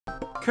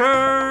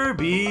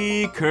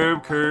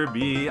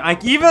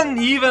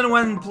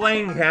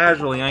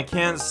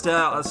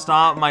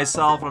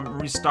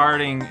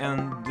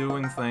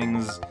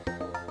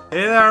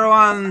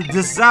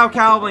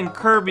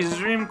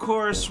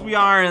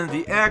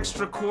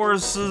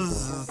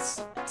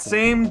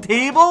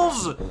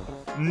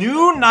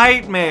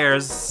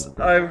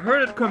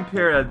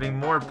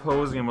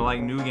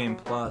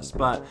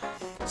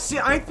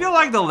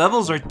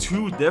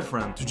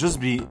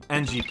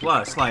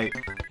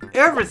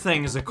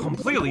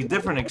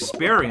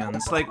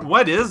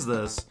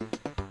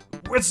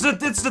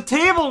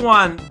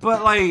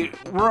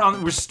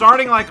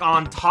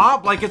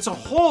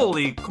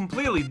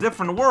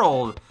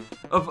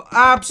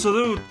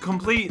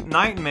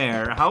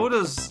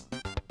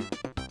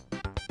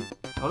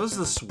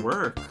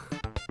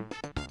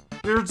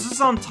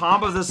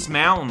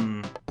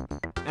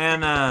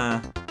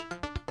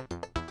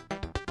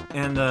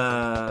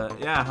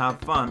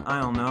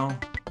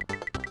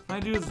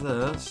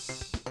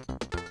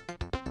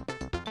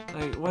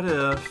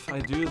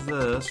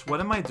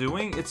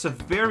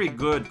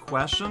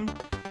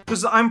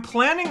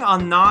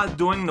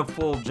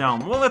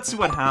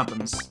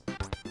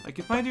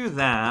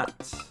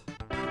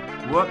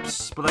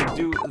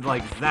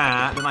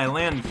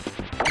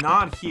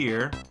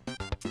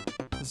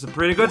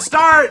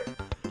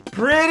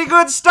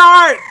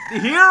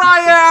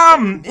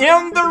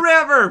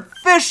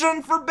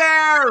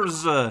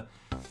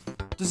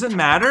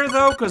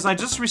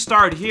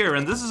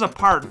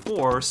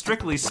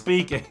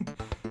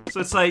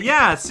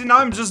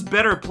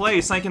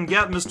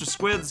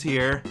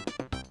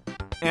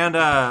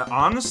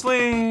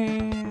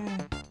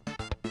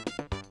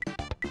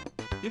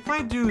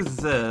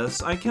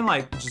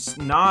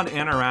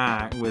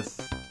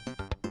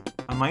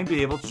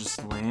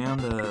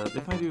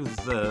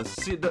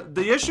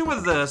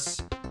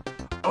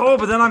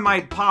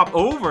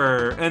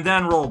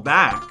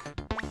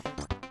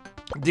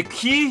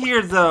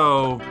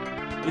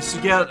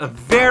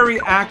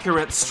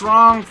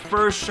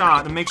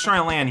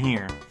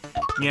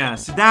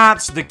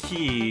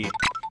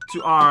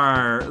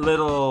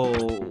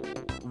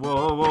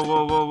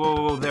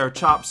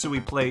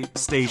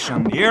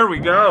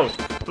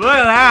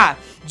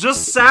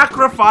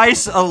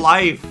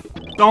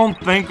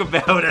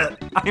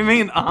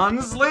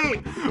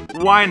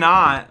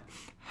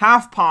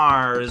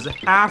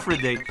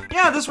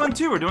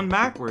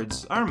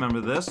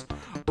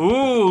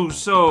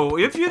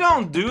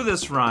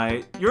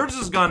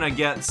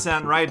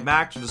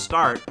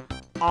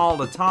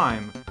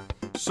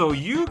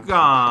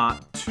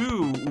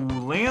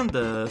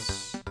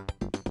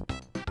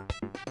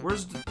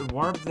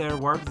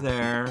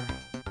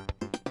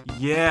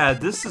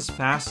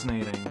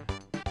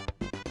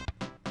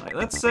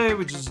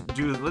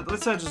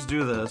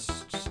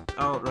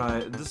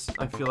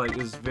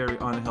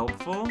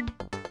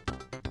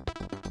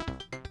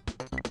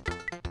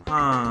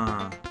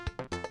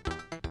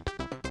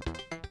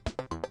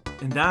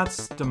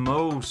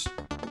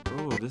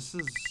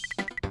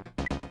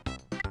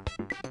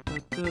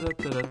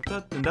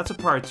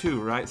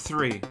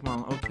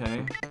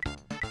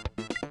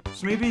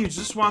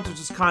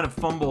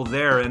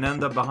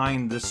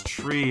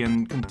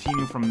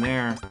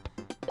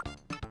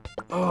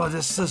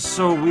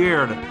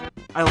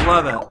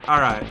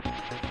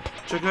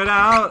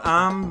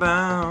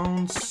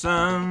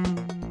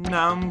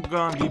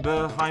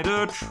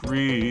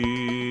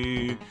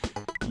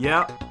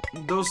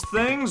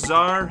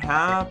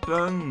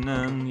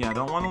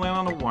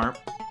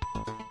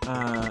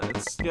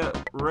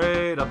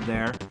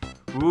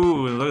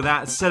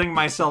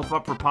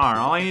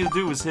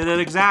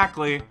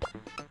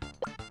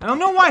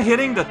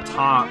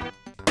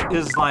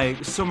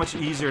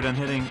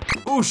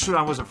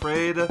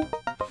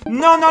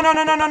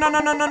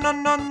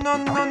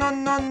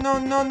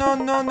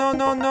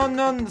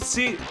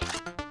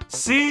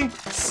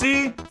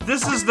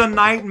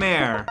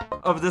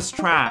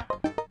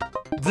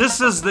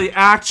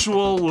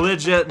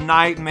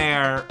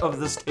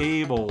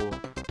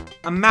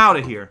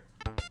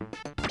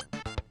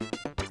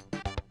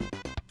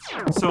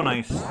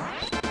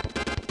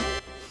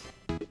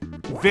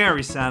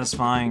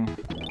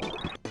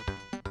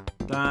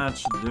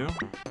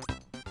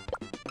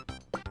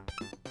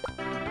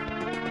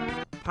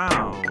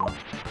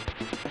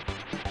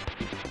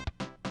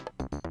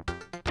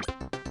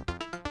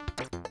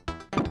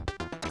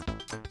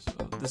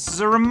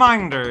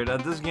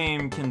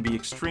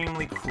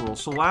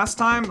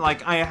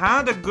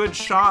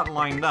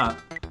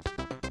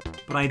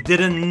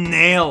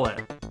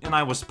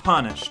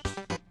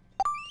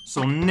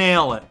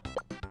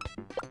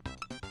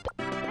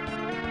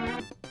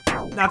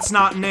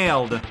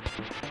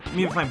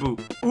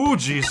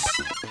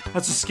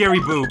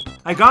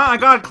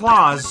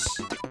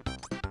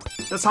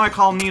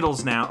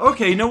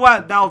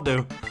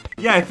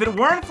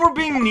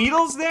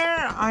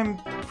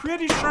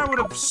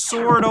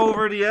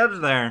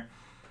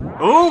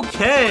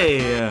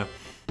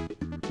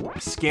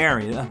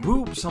scary.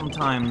 Boop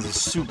sometimes is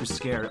super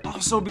scary.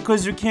 Also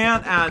because you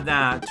can't add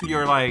that to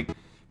your, like,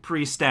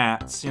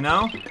 pre-stats, you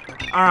know?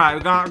 Alright,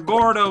 we got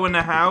Gordo in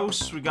the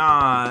house. We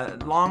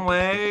got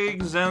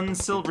Longlegs and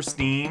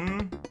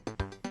Silverstein.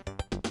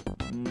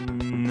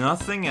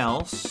 Nothing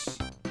else.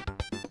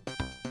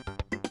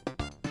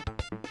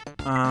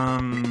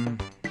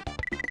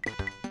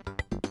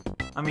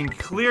 I mean,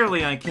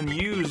 clearly I can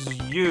use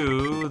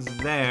you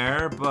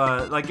there,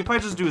 but, like, if I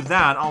just do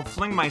that, I'll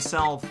fling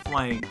myself,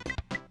 like,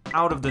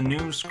 out of the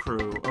news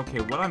crew. Okay,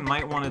 what I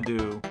might want to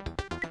do,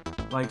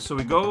 like, so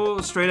we go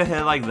straight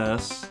ahead like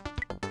this,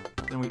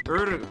 then we a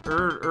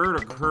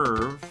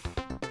curve,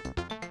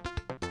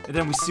 and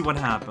then we see what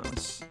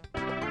happens.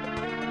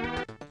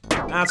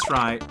 That's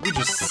right, we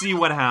just see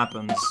what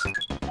happens.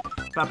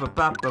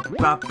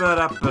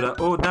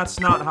 Oh, that's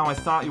not how I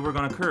thought you were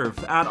gonna curve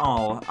at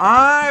all.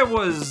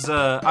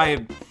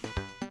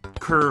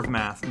 Curve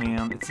math,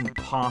 man. It's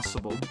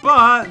impossible.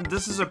 But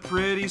this is a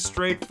pretty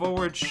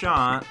straightforward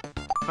shot.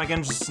 If I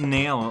can just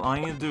nail it, all I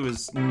need to do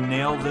is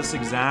nail this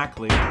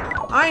exactly.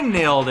 I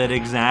nailed it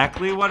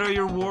exactly. What are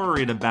you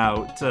worried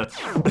about? I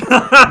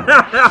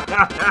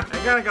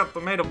gotta got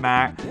tomato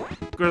back.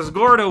 Because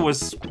Gordo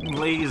was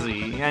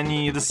lazy, and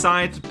he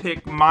decided to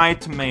pick my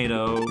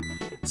tomato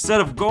instead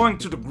of going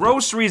to the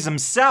groceries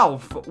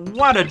himself.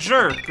 What a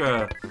jerk!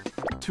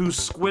 2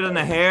 squid in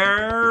the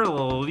hair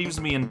leaves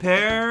me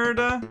impaired.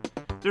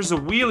 There's a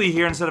wheelie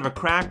here instead of a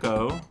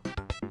Krakow.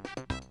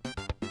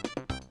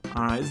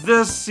 Alright,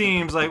 this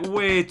seems like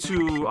way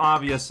too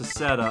obvious a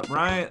setup,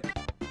 right?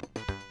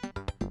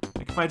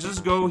 Like if I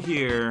just go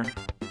here,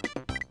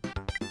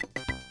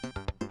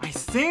 I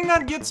think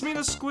that gets me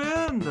the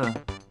squid.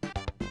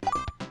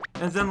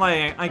 And then,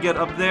 like, I get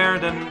up there,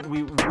 then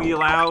we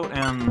wheel out,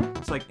 and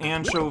it's like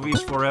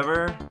anchovies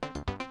forever.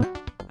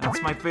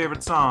 That's my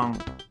favorite song.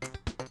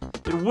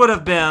 It would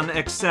have been,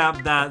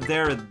 except that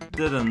there it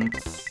didn't.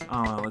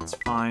 Oh, well, it's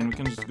fine. We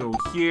can just go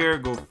here,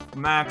 go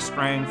max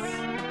strength.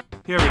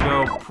 Here we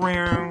go.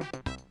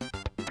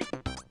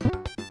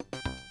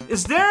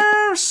 Is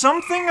there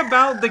something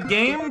about the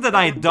game that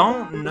I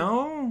don't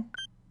know?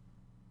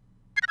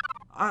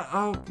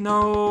 Oh,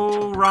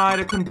 no, right,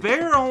 a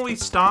conveyor only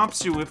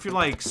stops you if you,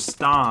 like,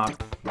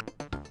 stop.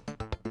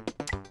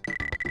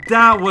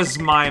 That was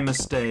my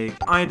mistake.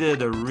 I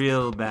did a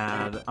real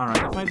bad.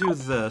 Alright, if I do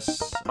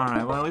this...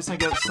 Alright, well, at least I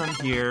get some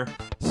here.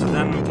 So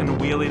then we can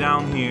wheelie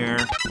down here.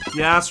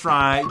 Yeah, that's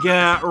right.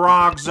 Get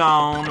rock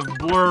zone,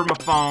 blur my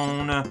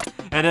phone, and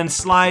then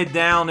slide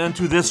down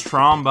into this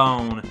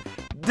trombone.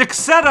 The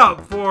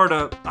setup for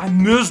the... I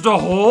missed a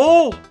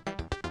hole?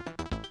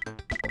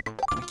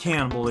 I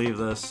can't believe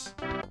this.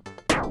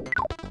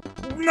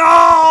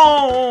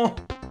 No!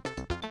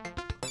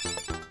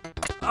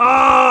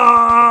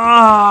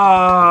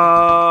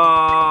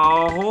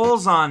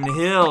 Holes on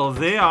hill,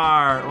 they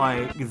are,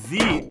 like,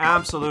 the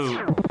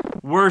absolute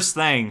worst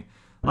thing.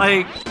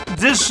 Like,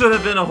 this should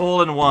have been a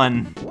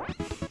hole-in-one.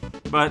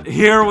 But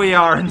here we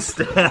are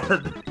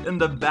instead, in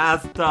the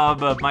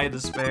bathtub of my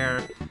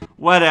despair.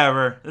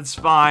 Whatever, it's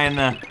fine.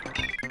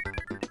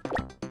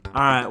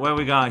 Alright, what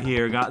we got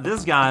here? Got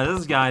this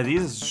guy,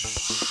 these...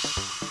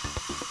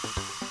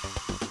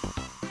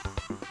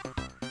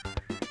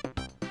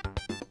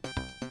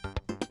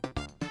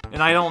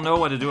 And I don't know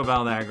what to do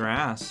about that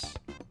grass.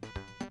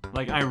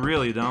 Like, I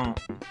really don't.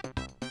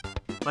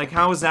 Like,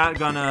 how is that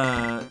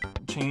gonna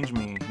change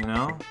me, you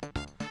know?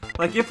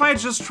 Like, if I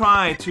just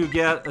try to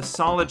get a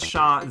solid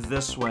shot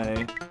this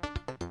way,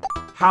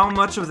 how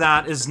much of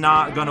that is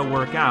not gonna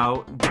work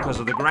out because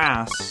of the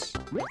grass?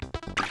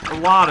 A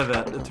lot of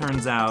it, it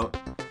turns out.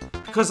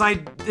 Because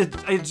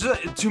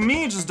to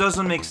me, it just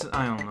doesn't make sense.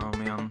 I don't know,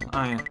 man.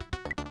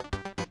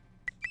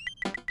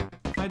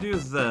 If I do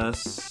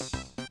this...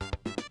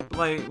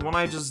 Like, when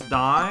I just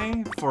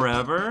die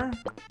forever?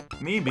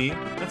 Maybe.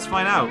 Let's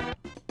find out.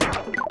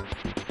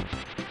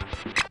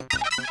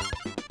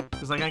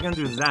 Because, like, I can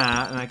do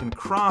that, and I can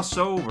cross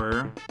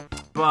over,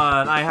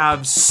 but I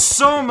have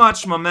so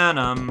much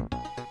momentum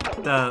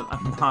that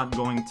I'm not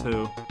going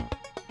to.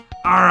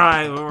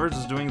 Alright, well, we're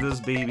just doing this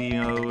baby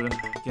mode,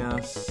 I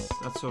guess.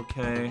 That's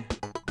okay.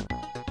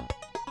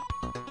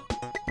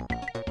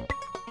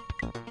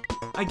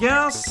 I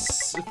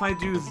guess if I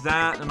do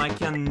that and I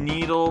can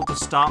needle to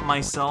stop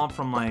myself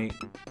from, like,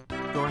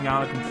 going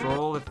out of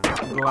control, if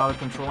I go out of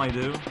control, I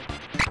do.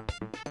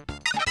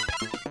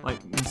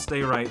 Like,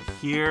 stay right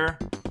here.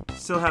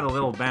 Still had a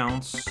little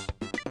bounce.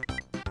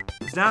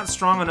 Is that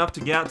strong enough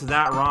to get to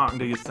that rock,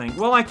 do you think?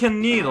 Well, I can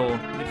needle,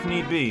 if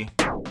need be.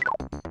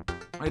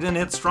 I didn't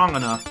hit strong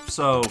enough,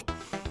 so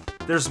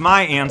there's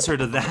my answer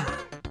to that.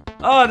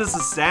 Oh, this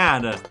is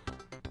sad.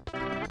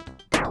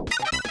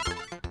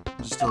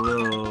 Just a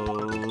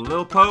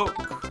little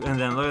poke, and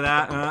then look at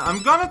that.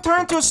 I'm gonna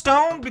turn to a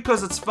stone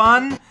because it's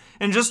fun,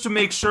 and just to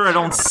make sure I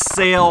don't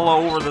sail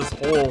over this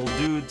hole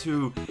due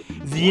to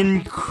the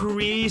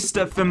increased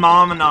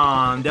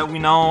phenomenon that we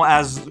know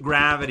as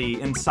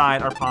gravity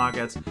inside our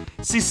pockets.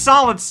 See,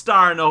 solid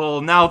start in the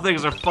hole, now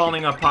things are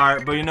falling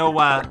apart, but you know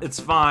what? It's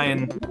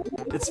fine.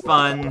 It's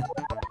fun.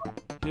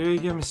 Here, you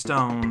give me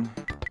stone.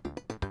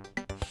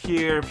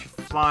 Here, if you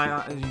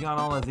fly, you got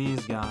all of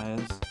these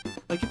guys.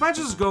 Like, if I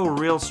just go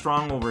real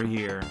strong over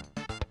here,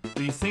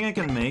 do you think I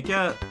can make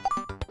it?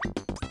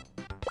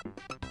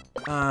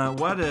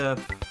 What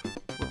if...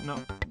 No,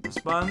 this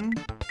button?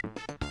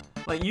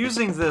 Like,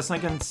 using this, I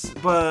can...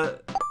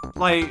 But,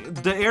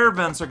 like, the air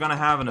vents are gonna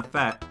have an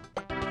effect.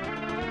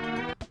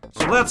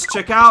 So let's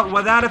check out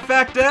what that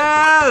effect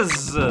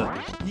is!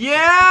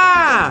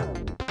 Yeah!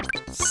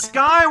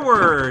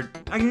 Skyward!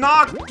 I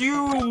knocked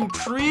you,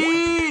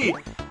 tree!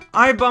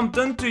 I bumped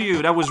into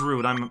you. That was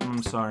rude.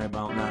 I'm sorry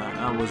about that.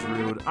 That was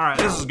rude. Alright,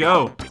 let's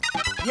go.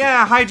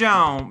 Yeah, high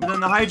jump. Then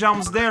the high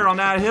jump's there on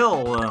that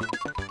hill.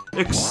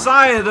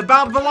 Excited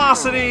about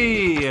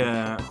velocity!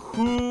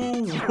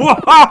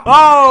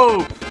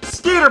 Whoa!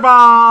 Skater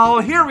ball!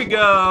 Here we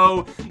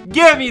go!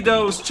 Give me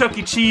those Chuck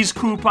E. Cheese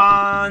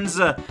coupons!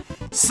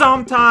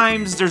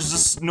 Sometimes there's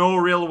just no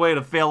real way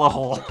to fail a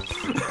hole.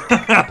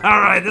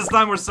 Alright, this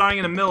time we're starting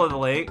in the middle of the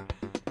lake.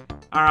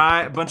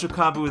 Alright, a bunch of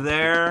Kabu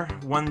there.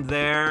 One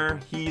there.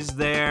 He's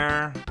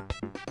there.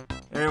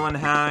 Everyone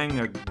having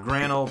a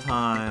grand old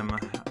time.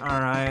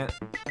 Alright.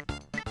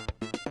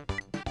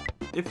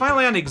 If I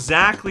land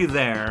exactly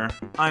there,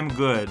 I'm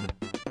good.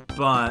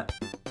 But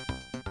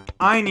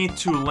I need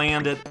to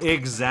land it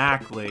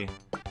exactly.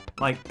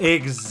 Like,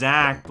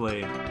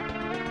 exactly.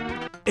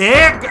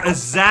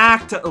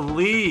 Exactly!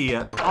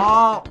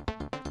 Oh.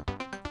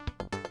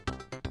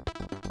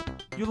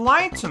 You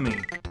lied to me.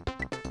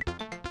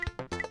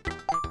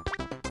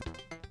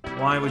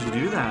 Why would you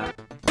do that?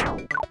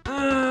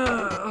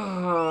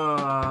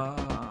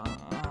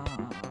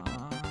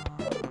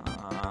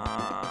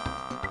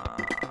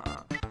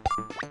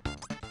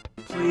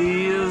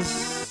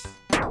 Please.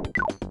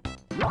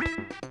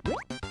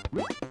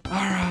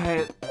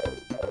 Alright.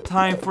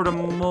 Time for the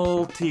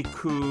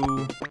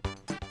multi-coup.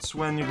 It's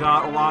when you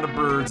got a lot of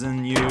birds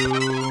in you.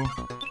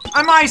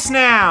 I'm ice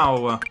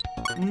now!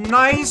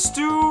 Nice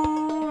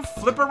to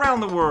flip around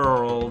the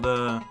world.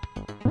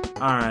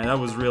 Alright, that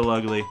was real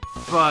ugly.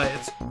 But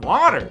it's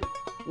water.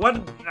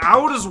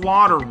 How does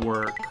water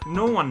work?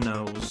 No one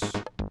knows.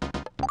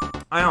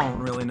 I don't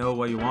really know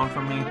what you want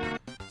from me.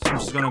 So I'm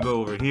just gonna go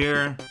over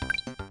here.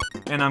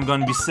 And I'm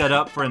gonna be set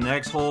up for a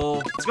next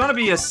hole. It's gonna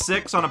be a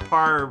 6 on a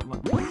par.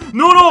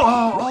 No!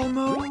 Oh,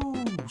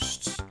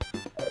 almost.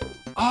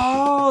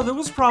 Oh, there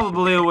was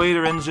probably a way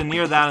to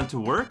engineer that into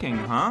working,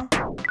 huh?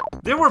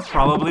 There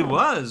probably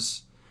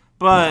was.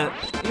 But,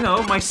 you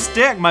know,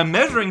 my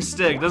measuring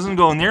stick doesn't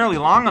go nearly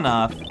long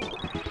enough.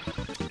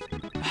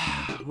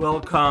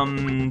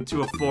 Welcome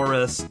to a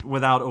forest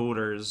without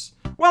odors.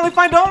 Well, if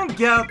I don't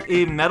get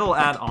a medal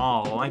at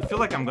all, I feel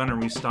like I'm gonna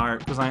restart,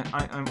 because I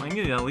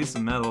need at least a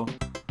medal.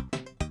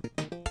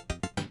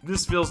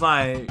 This feels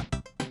like...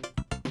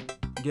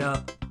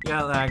 Get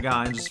that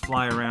guy and just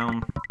fly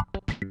around.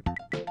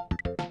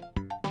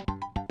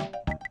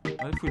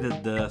 What if we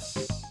did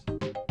this?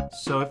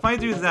 So if I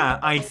do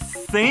that, I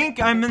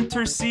think I'm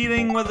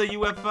interceding with a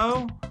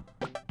UFO?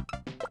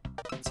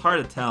 It's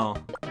hard to tell.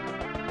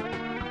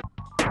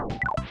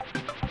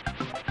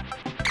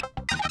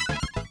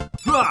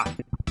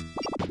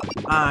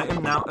 I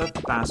am now a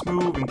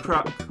fast-moving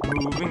truck,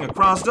 moving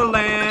across the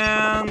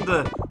land.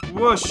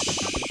 Whoosh!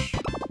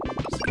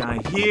 This guy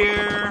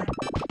here.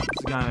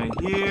 This guy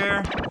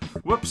here.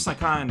 Whoops! I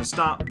kind of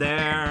stopped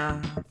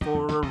there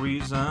for a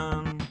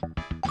reason.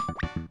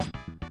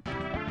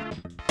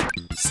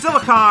 Still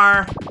a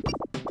car.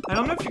 I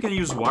don't know if you can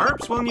use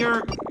warps when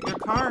you're your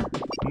car.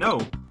 No.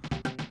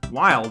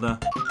 Wild.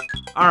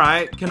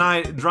 Alright, can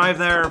I drive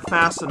there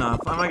fast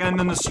enough? I'm like, I'm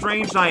in a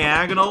strange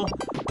diagonal.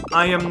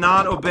 I am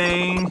not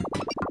obeying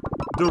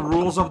the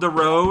rules of the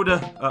road.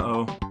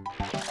 Uh-oh.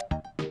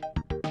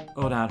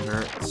 Oh, that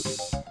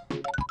hurts.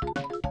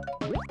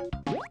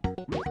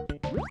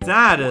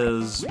 That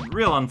is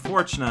real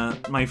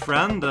unfortunate, my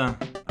friend.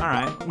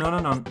 Alright. No.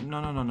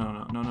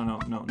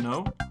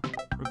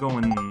 We're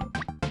going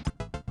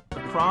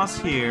across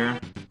here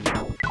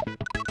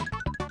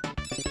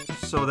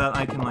so that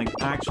I can, like,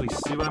 actually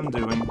see what I'm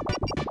doing.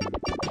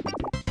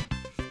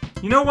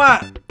 You know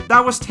what?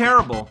 That was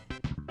terrible.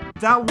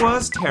 That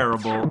was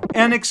terrible.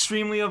 And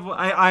extremely what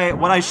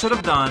I should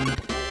have done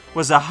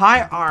was a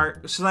high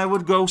arc so that I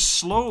would go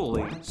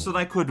slowly, so that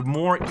I could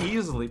more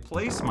easily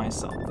place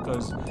myself.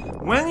 Because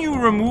when you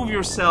remove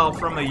yourself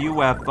from a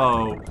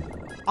UFO,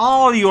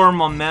 all your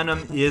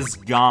momentum is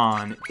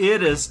gone.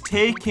 It is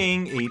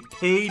taking a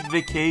paid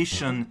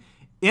vacation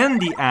in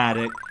the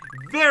attic.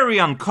 Very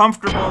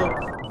uncomfortable,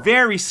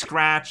 very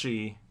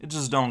scratchy. I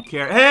just don't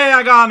care. Hey,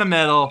 I got in the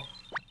middle.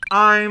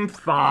 I'm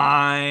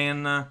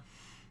fine.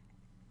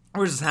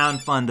 We're just having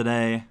fun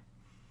today.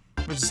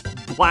 We're just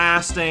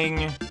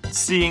blasting,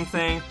 seeing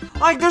things.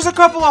 Like, there's a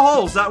couple of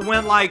holes that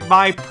went, like,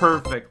 by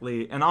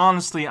perfectly. And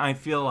honestly, I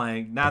feel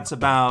like that's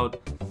about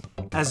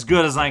as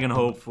good as I can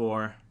hope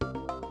for.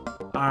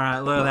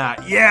 Alright, look at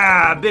that.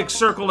 Yeah! Big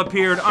circle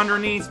appeared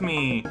underneath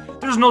me.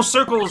 There's no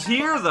circles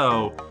here,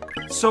 though.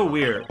 It's so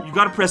weird. You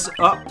gotta press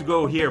up to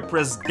go here,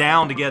 press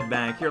down to get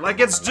back here. Like,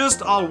 it's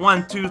just all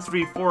 1, 2,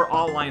 3, 4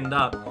 all lined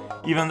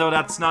up. Even though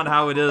that's not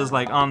how it is,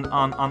 like,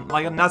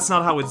 like, that's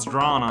not how it's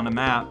drawn on the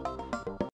map.